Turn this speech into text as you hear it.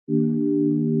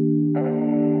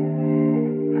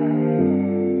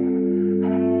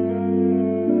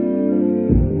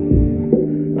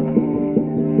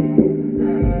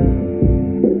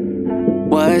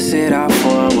What's it all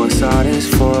for? What's all this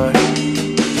for?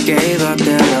 Gave up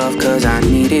that love cause I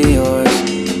needed yours.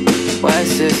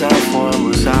 What's this all for?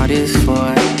 What's all this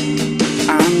for?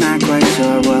 I'm not quite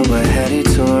sure what we're headed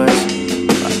towards,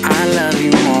 but I love you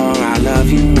more, I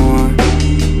love you more.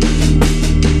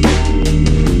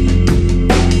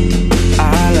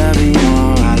 I love you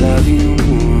more, I love you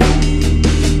more.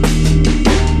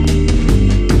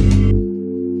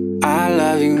 I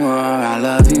love you more, I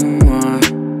love you more.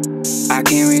 I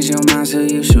can't read your mind, so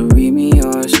you should read me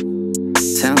yours.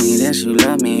 Tell me that you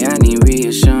love me, I need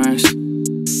reassurance.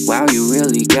 Wow, you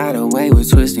really got away with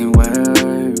twisting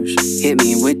words. Hit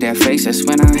me with that face, that's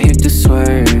when I hit the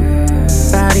swerve.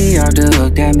 Body off the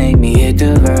hook, that make me hit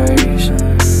the verse.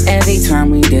 Every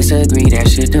time we disagree, that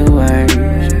shit the worst.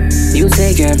 You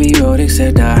take every road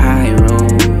except the high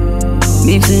road.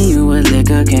 Mixing you with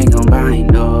liquor, can't combine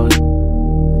those.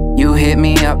 You hit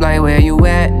me up like where you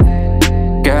at?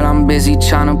 Girl, I'm busy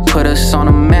tryna put us on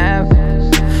a map.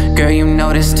 Girl, you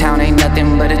know this town ain't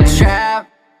nothing but a trap.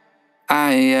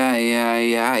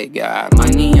 I got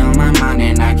money on my mind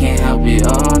and I can't help it.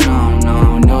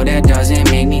 Oh no, that doesn't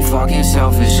make me fucking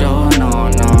selfish. Oh no.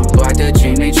 Bought the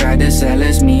dream they tried to sell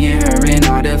us, me and her and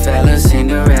all the fellas.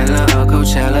 Cinderella or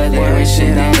Coachella, there is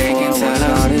shit that they can tell us.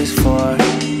 What's all this for?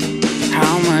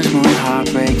 How much more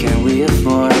heartbreak can we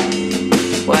afford?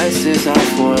 What's this all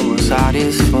for? What's all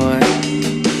this for?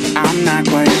 I'm not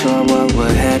quite sure what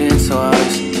we're headed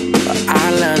towards, but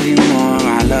I love you more,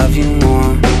 I love you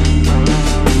more.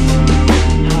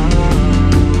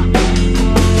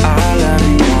 I love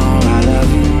you more, I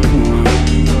love you more.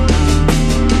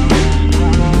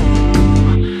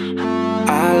 I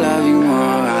love you more,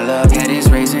 I love you. Head is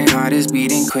racing, heart is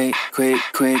beating quick.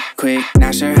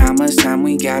 Not sure how much time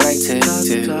we got, like tick.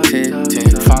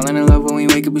 Falling in love when we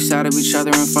wake up beside of each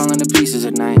other and falling to pieces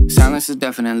at night. Silence is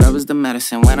deafening, love is the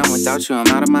medicine. When I'm without you, I'm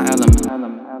out of my element.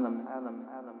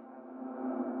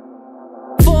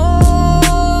 Fall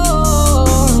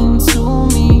into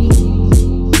me,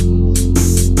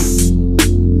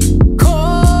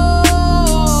 call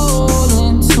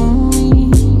into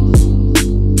me.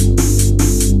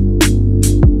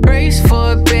 Brace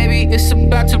for it, baby, it's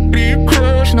about to be a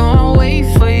crush. No, I'll wait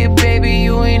for you, baby,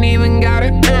 you ain't even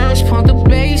gotta dash. Pump the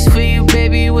bass for you,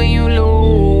 baby, when you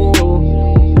low.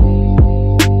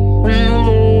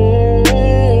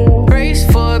 Brace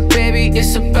for it, baby,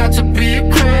 it's about to be a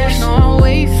crash. No, I'll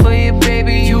wait for you,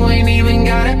 baby, you ain't even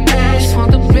gotta dash.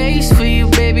 Pump the bass for you,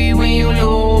 baby, when you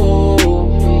low.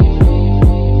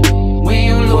 When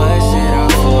you low. What's it all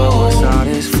for? What's all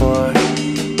this for?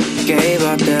 Gave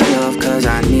up that love cause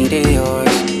I needed yours.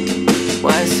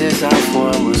 What's this all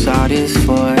for? What's all this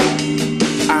for?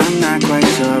 I'm not quite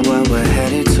sure what we're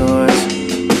headed towards,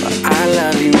 but I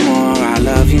love you more, I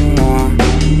love you more.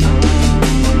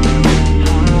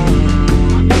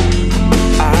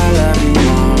 I love you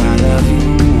more, I love you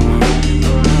more.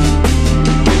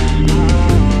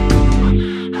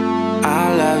 I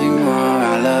love you more,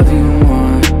 I love you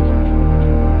more.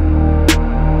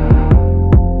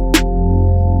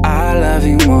 I love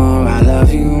you more, I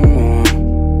love you more.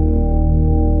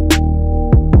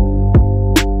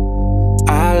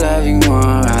 I love you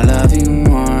more, I love you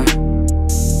more.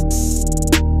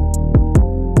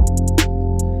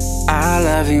 I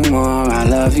love you more, I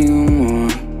love you more.